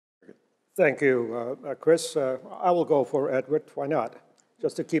Thank you, Chris. I will go for Edward. Why not?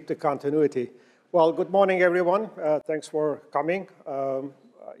 Just to keep the continuity. Well, good morning, everyone. Thanks for coming.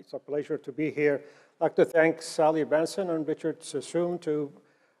 It's a pleasure to be here. I'd like to thank Sally Benson and Richard Sassoon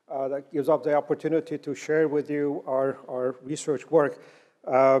that gives us the opportunity to share with you our research work.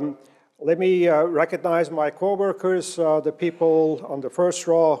 Let me recognize my coworkers, the people on the first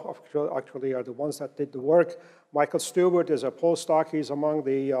row actually are the ones that did the work. Michael Stewart is a postdoc. He's among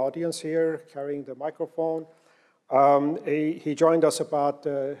the audience here, carrying the microphone. He joined us about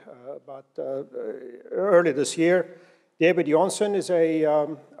early this year. David Johnson is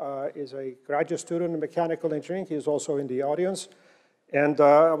a graduate student in mechanical engineering. He's also in the audience. And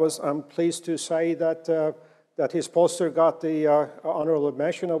I'm pleased to say that his poster got the Honorable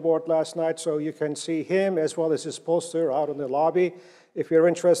Mention Award last night, so you can see him as well as his poster out in the lobby. If you're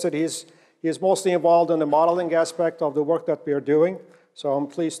interested, he's mostly involved in the modeling aspect of the work that we are doing, so I'm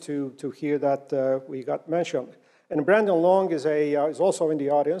pleased to hear that we got mentioned. And Brandon Long is also in the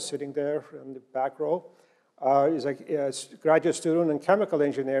audience, sitting there in the back row. He's a graduate student in chemical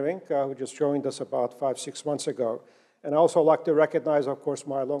engineering who just joined us about 5-6 months ago. And I also like to recognize, of course,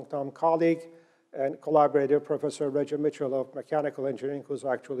 my longtime colleague and collaborator, Professor Reggie Mitchell of mechanical engineering, who's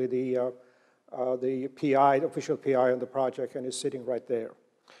actually the PI, the official PI on the project, and is sitting right there.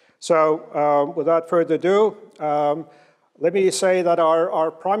 So without further ado, let me say that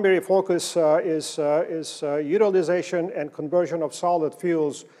our primary focus is utilization and conversion of solid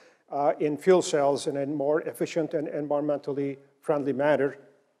fuels in fuel cells in a more efficient and environmentally friendly manner.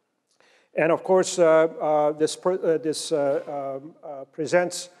 And of course, this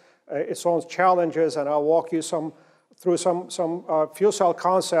presents its own challenges, and I'll walk you through some fuel cell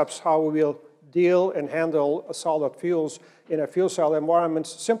concepts, how we will deal and handle solid fuels in a fuel cell environment,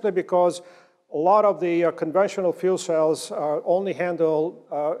 simply because a lot of the conventional fuel cells only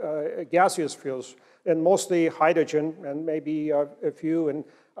handle gaseous fuels, and mostly hydrogen, and maybe a few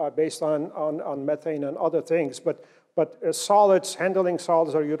based on methane and other things. But solids, handling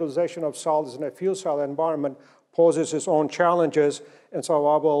solids or utilization of solids in a fuel cell environment poses its own challenges, and so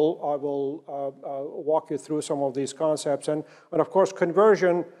I will walk you through some of these concepts. And of course,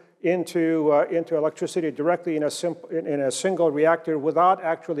 conversion into electricity directly in a single reactor without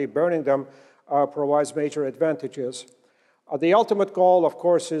actually burning them provides major advantages. The ultimate goal, of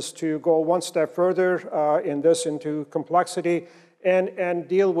course, is to go one step further into complexity and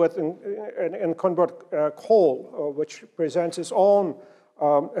deal with and convert coal, which presents its own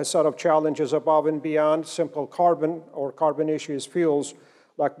a set of challenges above and beyond simple carbon or carbonaceous fuels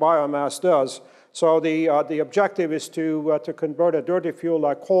like biomass does. So the objective is to convert a dirty fuel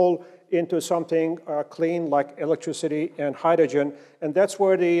like coal into something clean like electricity and hydrogen. And that's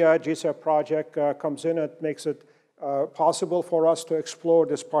where the GCEP project comes in. It makes it possible for us to explore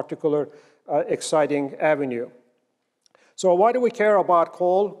this particular exciting avenue. So why do we care about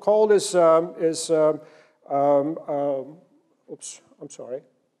coal? Coal is oops, I'm sorry.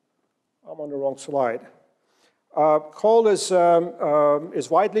 I'm on the wrong slide. Coal is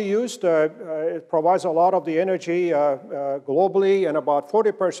widely used. It provides a lot of the energy globally and about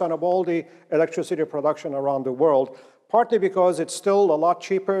 40% of all the electricity production around the world, partly because it's still a lot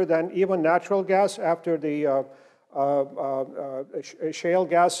cheaper than even natural gas after the shale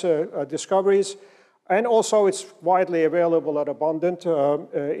gas discoveries. And also it's widely available and abundant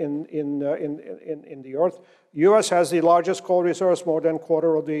in the earth. U.S. has the largest coal reserves, more than a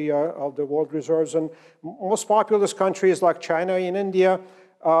quarter of the world reserves. And most populous countries like China and India,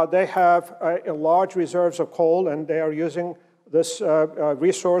 they have large reserves of coal, and they are using this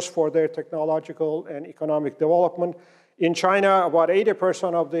resource for their technological and economic development. In China, about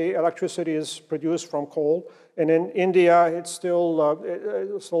 80% of the electricity is produced from coal. And in India, it's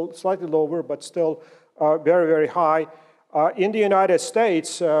still slightly lower, but still very, very high. In the United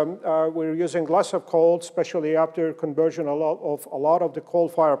States, we're using less of coal, especially after conversion of a lot of the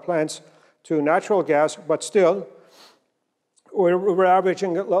coal-fired plants to natural gas, but still, we're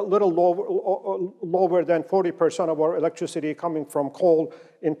averaging a little lower than 40% of our electricity coming from coal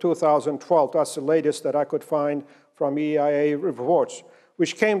in 2012. That's the latest that I could find from EIA reports,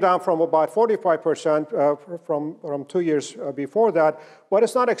 which came down from about 45% from 2 years before that, but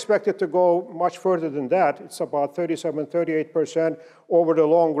it's not expected to go much further than that. It's about 37, 38% over the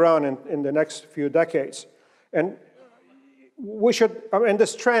long run in the next few decades. And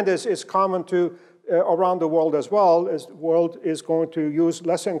this trend is common to around the world as well, as the world is going to use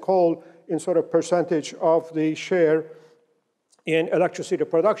less than coal in sort of percentage of the share in electricity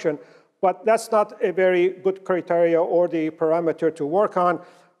production. But that's not a very good criteria or the parameter to work on.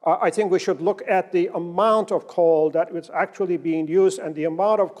 I think we should look at the amount of coal that is actually being used, and the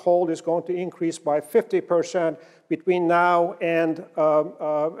amount of coal is going to increase by 50% between now and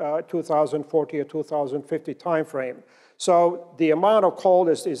 2040 or 2050 timeframe. So the amount of coal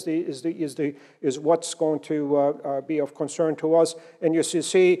is what's going to be of concern to us. And you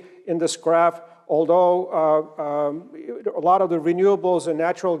see in this graph, although a lot of the renewables and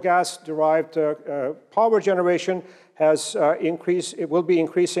natural gas-derived power generation has increased, it will be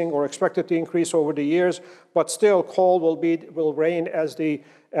increasing or expected to increase over the years, but still coal will reign as the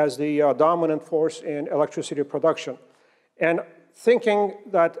dominant force in electricity production. And thinking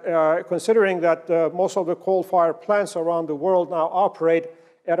that, considering that most of the coal-fired plants around the world now operate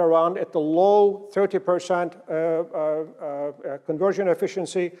at the low 30% conversion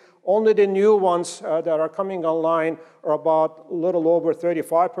efficiency, only the new ones that are coming online are about a little over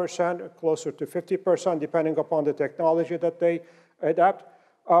 35%, closer to 50%, depending upon the technology that they adapt.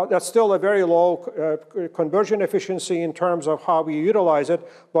 That's still a very low conversion efficiency in terms of how we utilize it,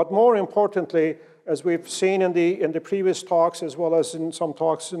 but more importantly, as we've seen in the previous talks, as well as in some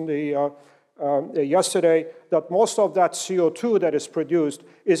talks in yesterday, that most of that CO2 that is produced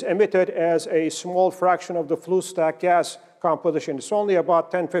is emitted as a small fraction of the flue stack gas composition. It's only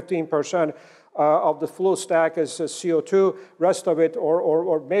about 10–15% of the flue stack is CO2. Rest of it,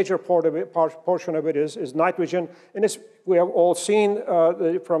 or major portion of it, is nitrogen. And we have all seen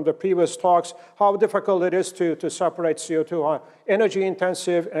from the previous talks how difficult it is to separate CO2, how energy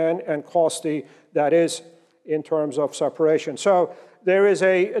intensive and costly that is in terms of separation. So there is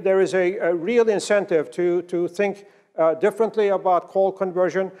a real incentive to think differently about coal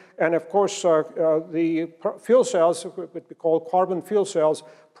conversion. And of course, the fuel cells, what we call carbon fuel cells,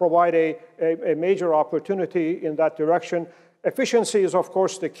 provide a major opportunity in that direction. Efficiency is, of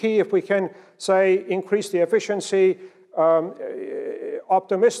course, the key. If we can, say, increase the efficiency,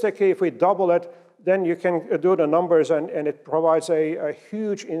 optimistically, if we double it, then you can do the numbers, and it provides a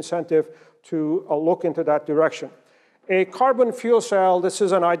huge incentive to look into that direction. A carbon fuel cell, this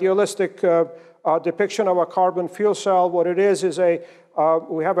is an idealistic depiction of a carbon fuel cell. What it is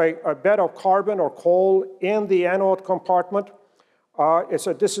we have a bed of carbon or coal in the anode compartment.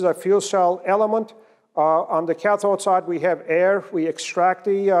 This is a fuel cell element. On the cathode side, we have air. We extract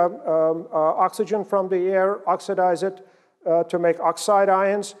the oxygen from the air, oxidize it to make oxide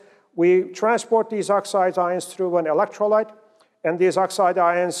ions. We transport these oxide ions through an electrolyte, and these oxide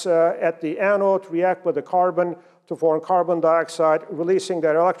ions at the anode react with the carbon to form carbon dioxide, releasing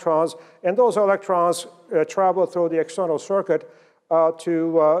their electrons, and those electrons travel through the external circuit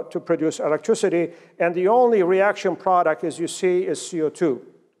to produce electricity, and the only reaction product, as you see, is CO2.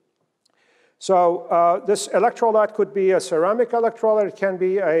 So this electrolyte could be a ceramic electrolyte, it can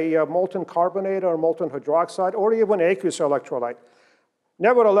be a molten carbonate or molten hydroxide, or even aqueous electrolyte.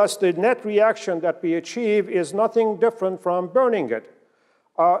 Nevertheless, the net reaction that we achieve is nothing different from burning it.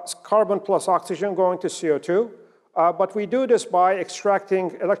 It's carbon plus oxygen going to CO2, but we do this by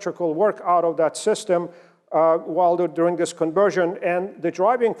extracting electrical work out of that system during this conversion, and the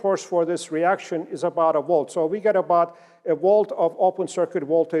driving force for this reaction is about 1 volt. So we get about 1 volt of open circuit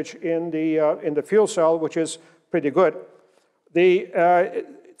voltage in the fuel cell, which is pretty good. The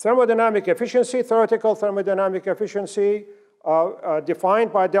thermodynamic efficiency, theoretical thermodynamic efficiency,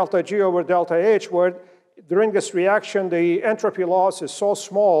 defined by delta G over delta H, where during this reaction the entropy loss is so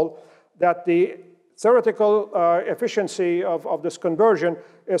small that the theoretical efficiency of this conversion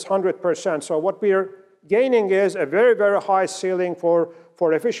is 100%. So what we're gaining is a very, very high ceiling for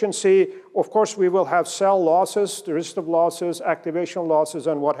efficiency. Of course, we will have cell losses, resistive losses, activation losses,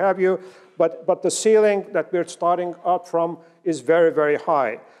 and what have you, but the ceiling that we're starting up from is very, very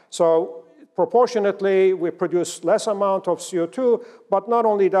high. So proportionately, we produce less amount of CO2, but not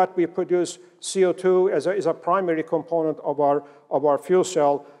only that, we produce CO2 as a primary component of our fuel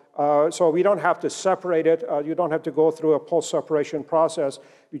cell. So we don't have to separate it. You don't have to go through a post-separation process.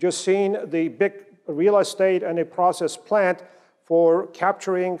 You've just seen the big real estate and a process plant for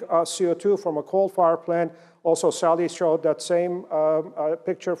capturing CO2 from a coal-fired plant. Also, Sally showed that same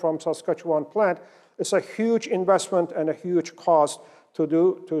picture from Saskatchewan plant. It's a huge investment and a huge cost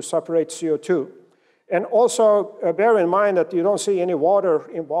to separate CO2. And also bear in mind that you don't see any water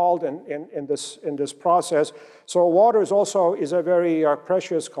involved in this process. So water is a very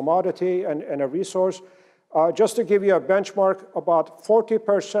precious commodity and a resource. Just to give you a benchmark, about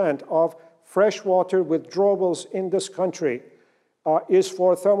 40% of freshwater withdrawals in this country is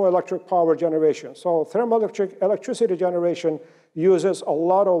for thermoelectric power generation. So thermoelectric electricity generation uses a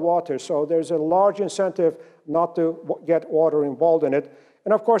lot of water. So there's a large incentive not to get water involved in it.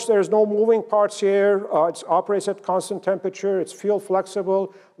 And of course, there's no moving parts here. It operates at constant temperature. It's fuel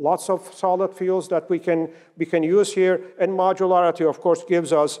flexible. Lots of solid fuels that we can use here. And modularity, of course,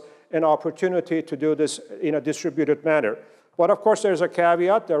 gives us an opportunity to do this in a distributed manner. But of course, there's a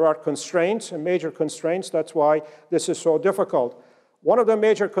caveat. There are constraints, and major constraints. That's why this is so difficult. One of the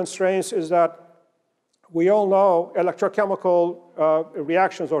major constraints is that we all know electrochemical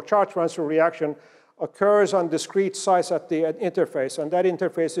reactions or charge transfer reaction occurs on discrete sites at the interface, and that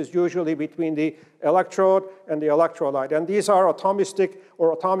interface is usually between the electrode and the electrolyte. And these are atomistic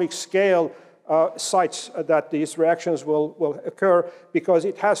or atomic scale sites that these reactions will occur, because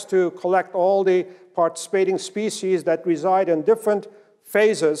it has to collect all the participating species that reside in different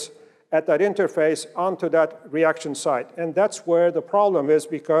phases at that interface onto that reaction site. And that's where the problem is,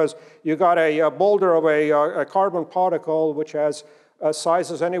 because you got a boulder of a carbon particle which has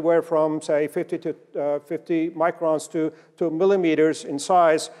sizes anywhere from, say, 50 microns to millimeters in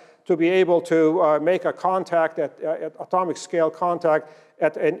size, to be able to make a contact at atomic scale contact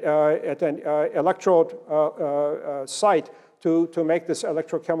at an electrode site to make this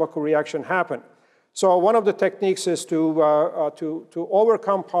electrochemical reaction happen. So one of the techniques is to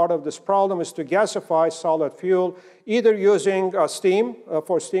overcome part of this problem is to gasify solid fuel, either using steam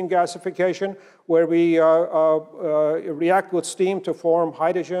for steam gasification, where we react with steam to form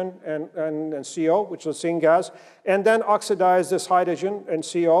hydrogen and CO, which is syngas, and then oxidize this hydrogen and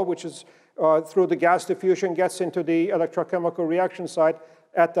CO, which is through the gas diffusion gets into the electrochemical reaction site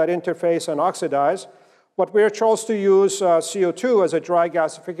at that interface and oxidize. But we chose to use CO2 as a dry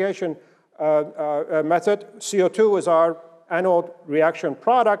gasification method. CO2 is our anode reaction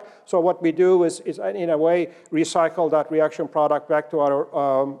product. So what we do is in a way, recycle that reaction product back to our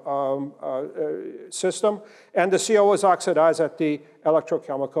system. And the CO is oxidized at the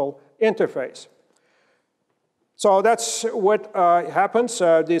electrochemical interface. So that's what happens.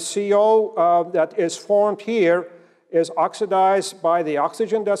 The CO that is formed here is oxidized by the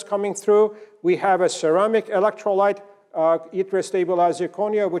oxygen that's coming through. We have a ceramic electrolyte, yttrium stabilized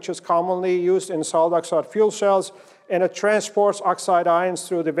zirconia, which is commonly used in solid oxide fuel cells, and it transports oxide ions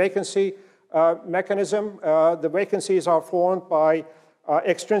through the vacancy mechanism. The vacancies are formed by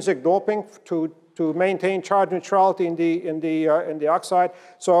extrinsic doping to maintain charge neutrality in the oxide.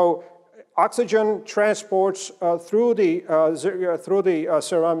 So oxygen transports through the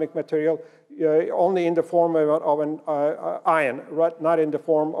ceramic material only in the form of an ion, right? Not in the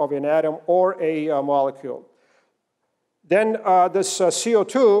form of an atom or a molecule. Then this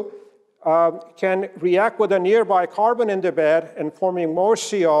CO2 can react with a nearby carbon in the bed and forming more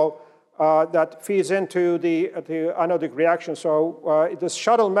CO that feeds into the anodic reaction. So this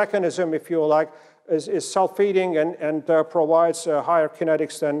shuttle mechanism, if you like, is self-feeding and provides higher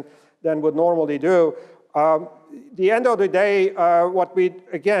kinetics than would normally do. The end of the day, what we,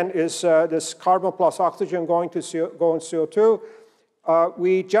 again, is this carbon plus oxygen going in CO2.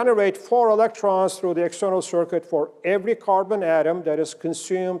 We generate 4 electrons through the external circuit for every carbon atom that is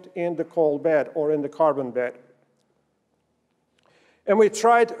consumed in the cold bed or in the carbon bed. And we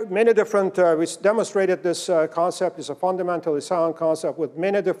tried many different, we demonstrated this concept is a fundamentally sound concept with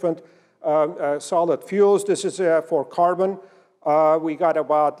many different solid fuels. This is for carbon. We got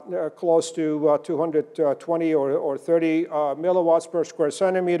about close to 220 or 30 milliwatts per square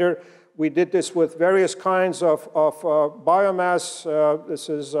centimeter. We did this with various kinds of biomass.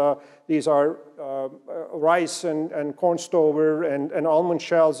 These are rice and corn stover and almond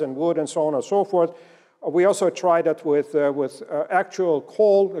shells and wood and so on and so forth. We also tried it with actual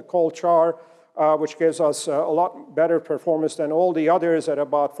coal char, which gives us a lot better performance than all the others at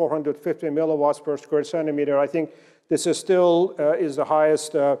about 450 milliwatts per square centimeter. I think this is still is the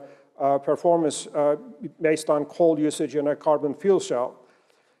highest performance based on coal usage in a carbon fuel cell.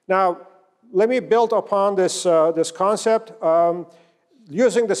 Now, let me build upon this, this concept.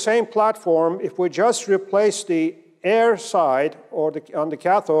 Using the same platform, if we just replace the air side or on the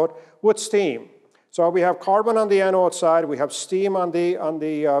cathode with steam. So we have carbon on the anode side, we have steam on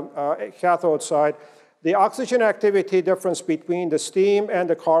the cathode side. The oxygen activity difference between the steam and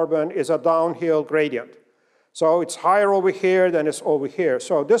the carbon is a downhill gradient. So it's higher over here than it's over here.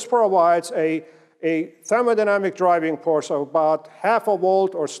 So this provides a thermodynamic driving force of about ½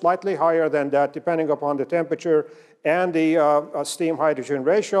 volt or slightly higher than that, depending upon the temperature and the steam-hydrogen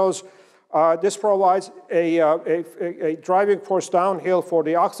ratios. This provides a driving force downhill for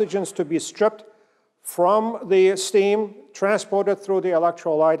the oxygens to be stripped from the steam, transported through the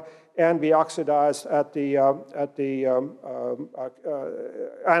electrolyte, and be oxidized at the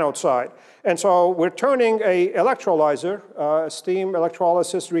anode side. And so we're turning an electrolyzer. Steam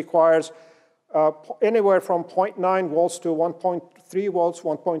electrolysis requires anywhere from 0.9 volts to 1.3 volts,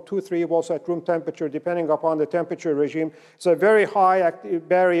 1.23 volts at room temperature, depending upon the temperature regime. It's a very high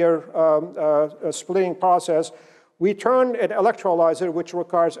barrier splitting process. We turn an electrolyzer, which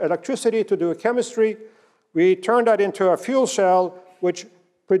requires electricity to do chemistry. We turn that into a fuel cell, which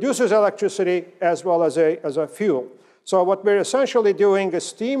produces electricity as well as a fuel. So what we're essentially doing is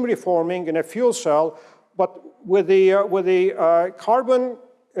steam reforming in a fuel cell, but with the carbon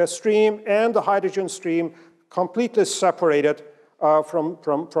stream and the hydrogen stream completely separated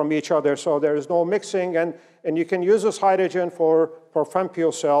from each other. So there is no mixing, and you can use this hydrogen for FEM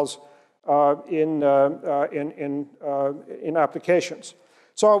fuel cells in applications.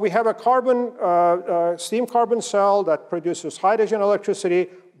 So we have a steam carbon cell that produces hydrogen electricity,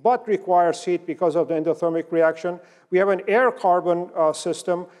 but requires heat because of the endothermic reaction. We have an air carbon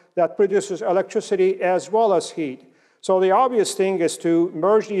system that produces electricity as well as heat. So the obvious thing is to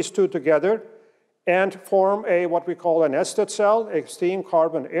merge these two together and form what we call an nested cell, a steam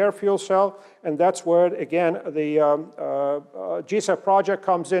carbon air fuel cell. And that's where, again, the GCEP project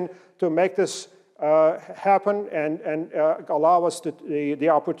comes in to make this happen and allow us the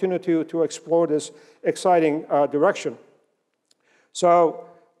opportunity to explore this exciting direction. So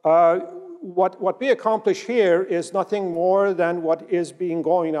what we accomplish here is nothing more than what is being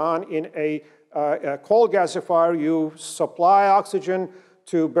going on in a coal gasifier. You supply oxygen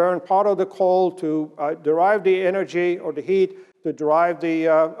to burn part of the coal to derive the energy or the heat to derive the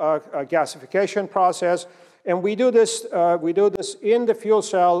gasification process. And we do this in the fuel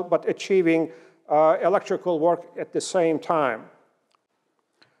cell, but achieving electrical work at the same time.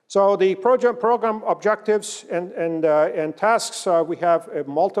 So the program objectives and tasks, we have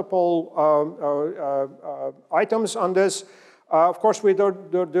multiple items on this. Of course, we're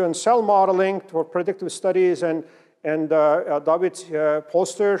doing cell modeling for predictive studies, and David's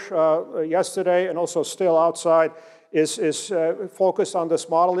poster yesterday, and also still outside, is focused on this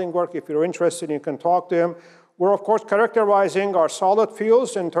modeling work. If you're interested, you can talk to him. We're, of course, characterizing our solid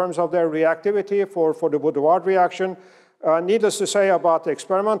fuels in terms of their reactivity for the Boudouard reaction. Needless to say about the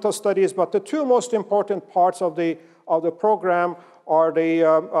experimental studies, but the two most important parts of the program are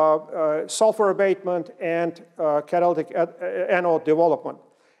the sulfur abatement and catalytic anode development.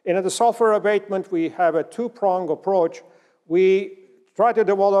 And in the sulfur abatement, we have a two-pronged approach. We try to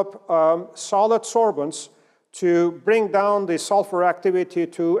develop solid sorbents to bring down the sulfur activity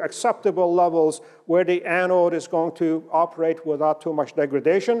to acceptable levels where the anode is going to operate without too much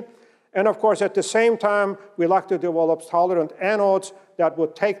degradation. And of course, at the same time, we like to develop tolerant anodes that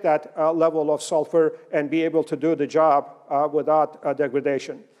would take that level of sulfur and be able to do the job without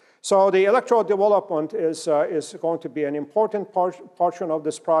degradation. So the electrode development is going to be an important portion of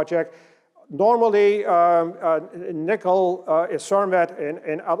this project. Normally, nickel, cermet,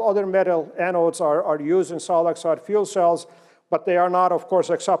 and other metal anodes are used in solid oxide fuel cells, but they are not, of course,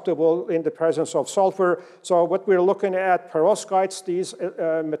 acceptable in the presence of sulfur. So what we're looking at, perovskites, these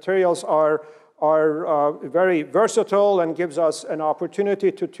materials are very versatile and gives us an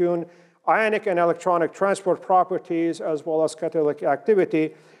opportunity to tune ionic and electronic transport properties as well as catalytic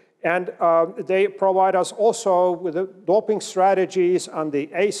activity. And they provide us also with the doping strategies on the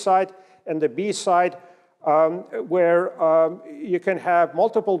A side and the B side, where you can have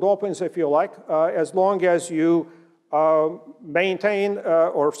multiple dopings if you like, as long as you maintain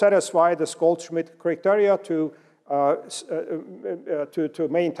or satisfy the Goldschmidt criteria to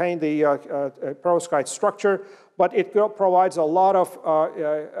maintain the perovskite structure. But it provides a lot of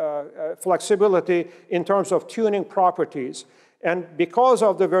flexibility in terms of tuning properties. And because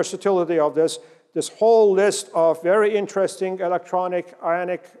of the versatility of this whole list of very interesting electronic,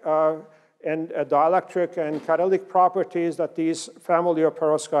 ionic, and dielectric and catalytic properties that these family of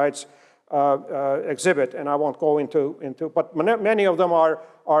perovskites exhibit, and I won't go into, but many of them are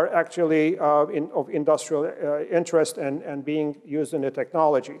actually of industrial interest and being used in the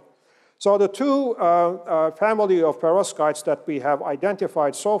technology. So the two family of perovskites that we have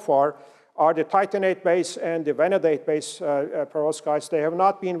identified so far are the titanate-based and the vanadate-based perovskites. They have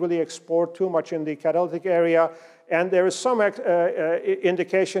not been really explored too much in the catalytic area, and there is some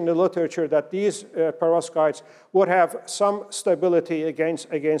indication in the literature that these perovskites would have some stability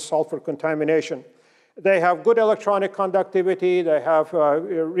against sulfur contamination. They have good electronic conductivity. They have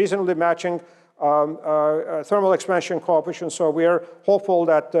reasonably matching thermal expansion coefficients, so we are hopeful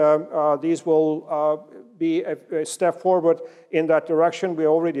that these will be a step forward in that direction. We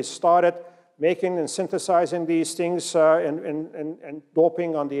already started making and synthesizing these things and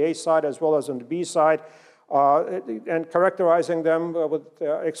doping on the A side as well as on the B side, and characterizing them with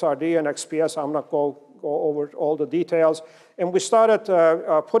XRD and XPS. I'm not go over all the details. And we started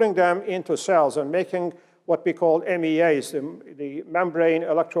putting them into cells and making what we call MEAs, the membrane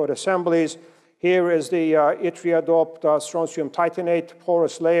electrode assemblies. Here is the yttria-doped strontium titanate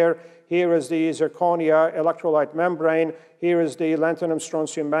porous layer. Here is the zirconia electrolyte membrane. Here is the lanthanum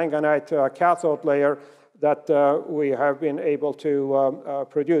strontium manganite cathode layer that we have been able to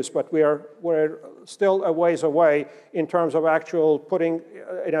produce. But we're still a ways away in terms of actual putting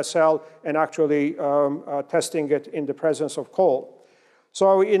in a cell and actually testing it in the presence of coal.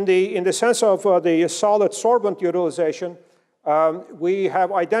 So in the sense of the solid sorbent utilization, we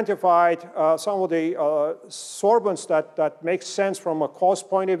have identified some of the sorbents that make sense from a cost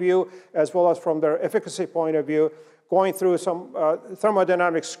point of view as well as from their efficacy point of view, going through some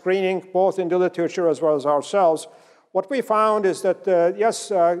thermodynamic screening, both in the literature as well as ourselves. What we found is that, yes,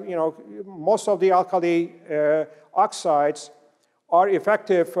 most of the alkali oxides are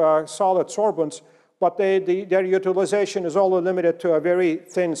effective solid sorbents, but their utilization is only limited to a very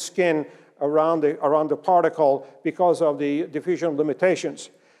thin skin around the particle because of the diffusion limitations.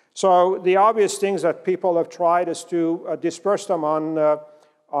 So the obvious things that people have tried is to disperse them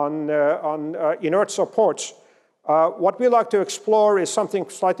on inert supports. What we like to explore is something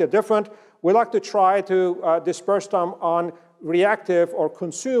slightly different. We like to try to disperse them on reactive or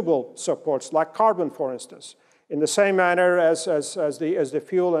consumable supports, like carbon, for instance. In the same manner as the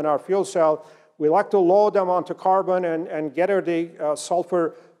fuel in our fuel cell, we like to load them onto carbon and gather the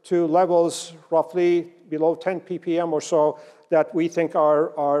sulfur to levels roughly below 10 ppm or so that we think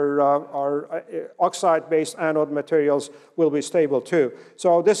our oxide-based anode materials will be stable too.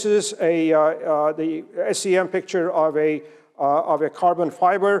 So this is the SEM picture of a carbon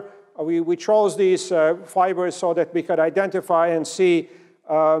fiber. We chose these fibers so that we could identify and see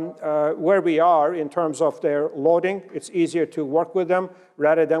where we are in terms of their loading. It's easier to work with them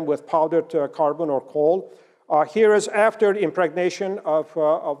rather than with powdered carbon or coal. Here is after impregnation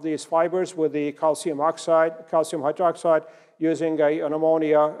of these fibers with the calcium hydroxide, using an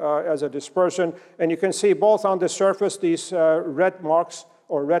ammonia as a dispersion. And you can see both on the surface, these red marks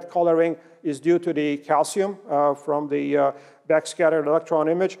or red coloring is due to the calcium from the backscattered electron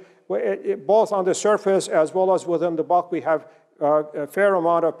image. Both on the surface as well as within the bulk, we have a fair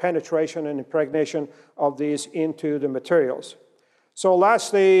amount of penetration and impregnation of these into the materials. So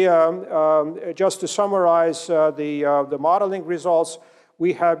lastly, just to summarize the modeling results,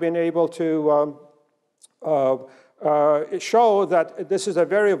 we have been able to show that this is a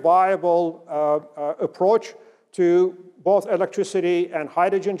very viable approach to both electricity and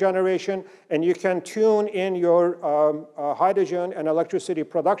hydrogen generation, and you can tune in your hydrogen and electricity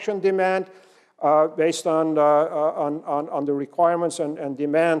production demand based on the requirements and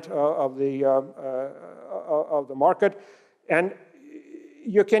demand of the market. And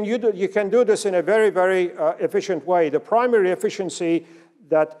you can do this in a very, very efficient way. The primary efficiency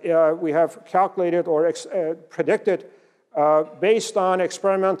that we have calculated or predicted based on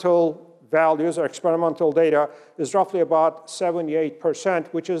experimental values or experimental data is roughly about 78%,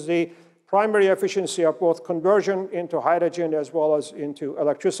 which is the primary efficiency of both conversion into hydrogen as well as into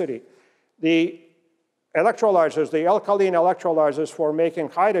electricity. The electrolyzers, the alkaline electrolyzers for making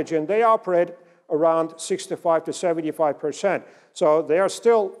hydrogen, they operate around 65 to 75%. So they are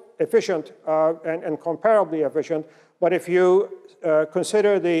still efficient and comparably efficient. But if you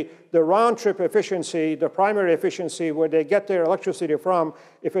consider the round-trip efficiency, the primary efficiency where they get their electricity from,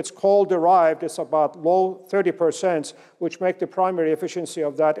 if it's coal-derived, it's about low 30%, which make the primary efficiency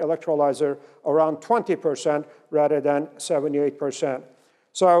of that electrolyzer around 20% rather than 78%.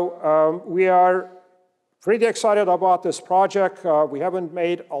 So we are pretty excited about this project. We haven't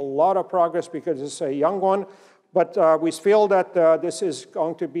made a lot of progress because it's a young one, but we feel that this is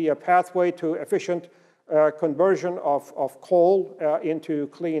going to be a pathway to efficient conversion of coal into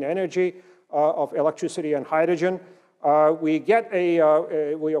clean energy, of electricity and hydrogen. We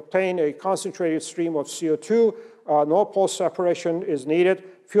obtain a concentrated stream of CO2. No post-separation is needed.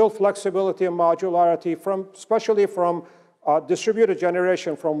 Fuel flexibility and modularity, especially from distributed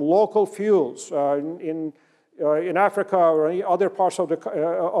generation from local fuels in Africa or any other parts of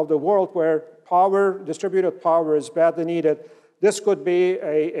the world where distributed power is badly needed. This could be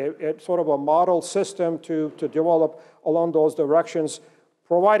a sort of a model system to develop along those directions,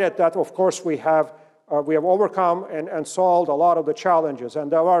 provided that, of course, we have overcome and solved a lot of the challenges.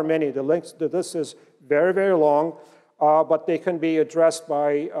 And there are many. The list is very, very long, but they can be addressed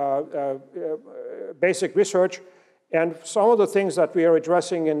by basic research. And some of the things that we are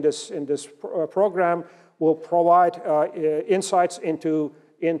addressing in this program will provide insights into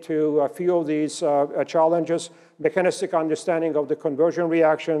a few of these challenges: mechanistic understanding of the conversion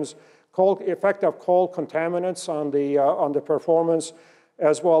reactions, effect of coal contaminants on the performance,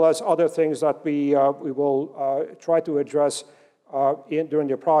 as well as other things that we will try to address during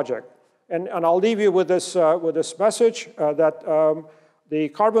the project. And I'll leave you with this message that the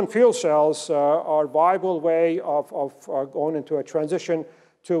carbon fuel cells are a viable way of going into a transition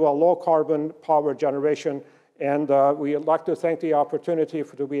to a low-carbon power generation. And we'd like to thank the opportunity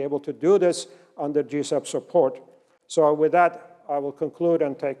to be able to do this under GCEP support. So with that, I will conclude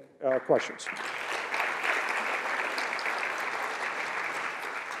and take questions.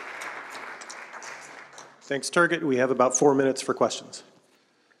 Thanks, Turgut. We have about 4 minutes for questions.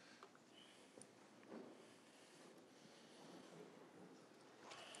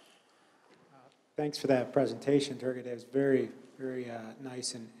 Thanks for that presentation, Turgut. It was very, very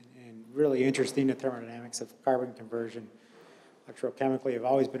nice and really interesting. The thermodynamics of carbon conversion electrochemically have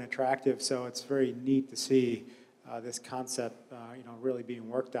always been attractive, so it's very neat to see this concept really being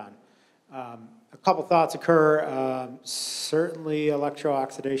worked on. A couple thoughts occur. Certainly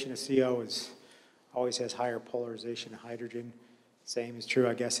electrooxidation of CO always has higher polarization of hydrogen. Same is true,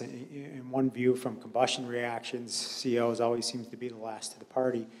 I guess, in one view from combustion reactions. CO always seems to be the last to the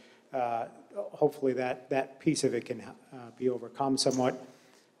party. Hopefully that piece of it can be overcome somewhat.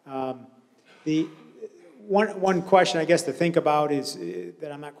 The one question I guess to think about is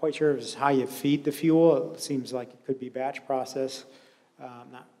that I'm not quite sure is how you feed the fuel. It seems like it could be batch process.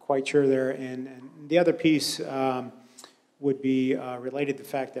 I'm not quite sure there. And the other piece would be related to the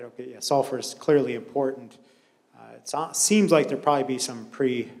fact that, okay, yeah, sulfur is clearly important. It seems like there'd probably be some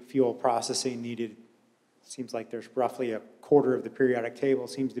pre-fuel processing needed. Seems like there's roughly a quarter of the periodic table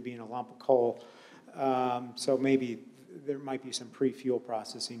seems to be in a lump of coal. So maybe there might be some pre-fuel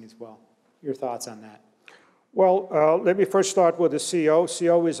processing as well. Your thoughts on that? Well, let me first start with the CO.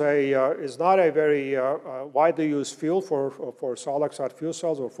 CO is not a very widely used fuel for solid oxide fuel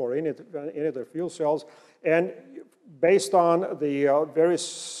cells or for any other fuel cells. And based on the very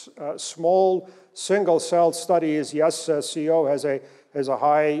small single cell studies, yes, CO has a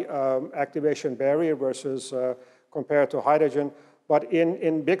high activation barrier versus compared to hydrogen. But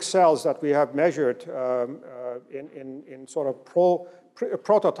in big cells that we have measured in sort of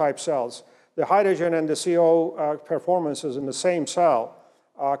prototype cells, the hydrogen and the CO performances in the same cell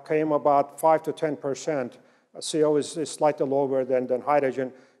came about 5 to 10%. CO is slightly lower than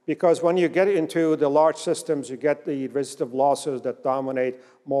hydrogen, because when you get into the large systems, you get the resistive losses that dominate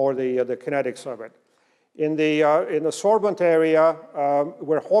more the kinetics of it. In the sorbent area,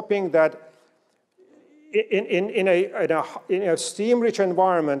 we're hoping that in a steam-rich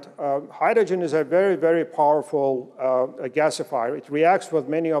environment, hydrogen is a very, very powerful gasifier. It reacts with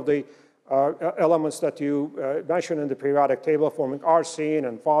many of the elements that you mentioned in the periodic table, forming arsine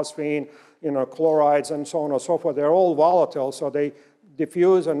and phosphine, chlorides and so on and so forth. They're all volatile, so they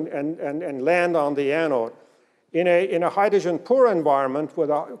diffuse and land on the anode. In a hydrogen-poor environment with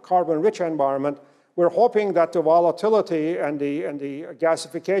a carbon-rich environment, we're hoping that the volatility and the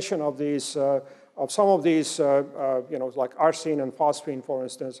gasification of these of some of these, like arsine and phosphine, for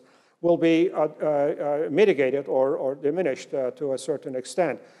instance, will be mitigated or diminished to a certain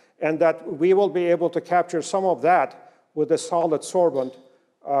extent, and that we will be able to capture some of that with the solid sorbent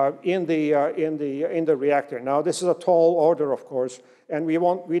in the reactor. Now, this is a tall order, of course, and we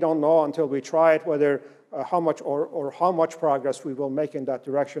don't know until we try it whether how much or how much progress we will make in that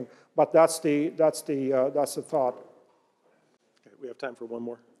direction. But that's the thought. Okay, we have time for one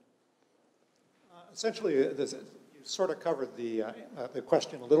more. Essentially, you sort of covered the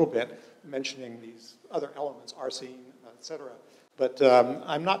question a little bit, mentioning these other elements, arsine, et cetera. But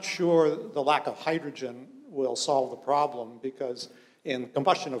I'm not sure the lack of hydrogen will solve the problem, because in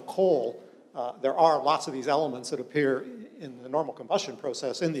combustion of coal, there are lots of these elements that appear in the normal combustion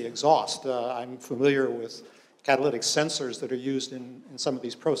process in the exhaust. I'm familiar with catalytic sensors that are used in some of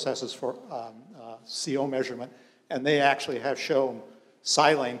these processes for CO measurement, and they actually have shown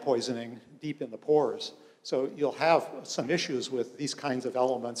silane poisoning deep in the pores. So you'll have some issues with these kinds of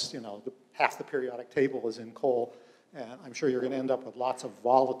elements. Half the periodic table is in coal, and I'm sure you're going to end up with lots of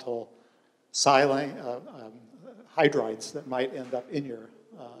volatile silane hydrides that might end up in your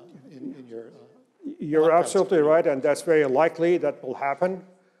You're absolutely right, and that's very likely that will happen,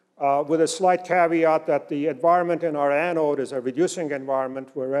 with a slight caveat that the environment in our anode is a reducing environment,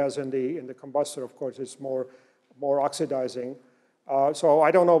 whereas in the combustor, of course, it's more oxidizing. So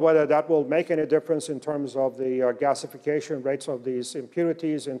I don't know whether that will make any difference in terms of the gasification rates of these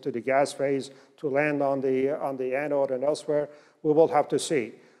impurities into the gas phase to land on the anode and elsewhere. We will have to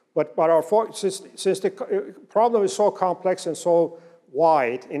see. But since the problem is so complex and so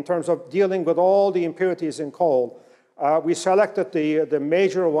wide in terms of dealing with all the impurities in coal, We selected the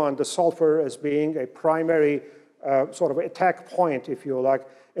major one, the sulfur, as being a primary sort of attack point, if you like.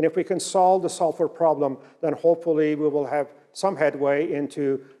 And if we can solve the sulfur problem, then hopefully we will have some headway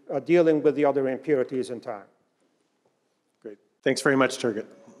into dealing with the other impurities in time. Great. Thanks very much, Turgut.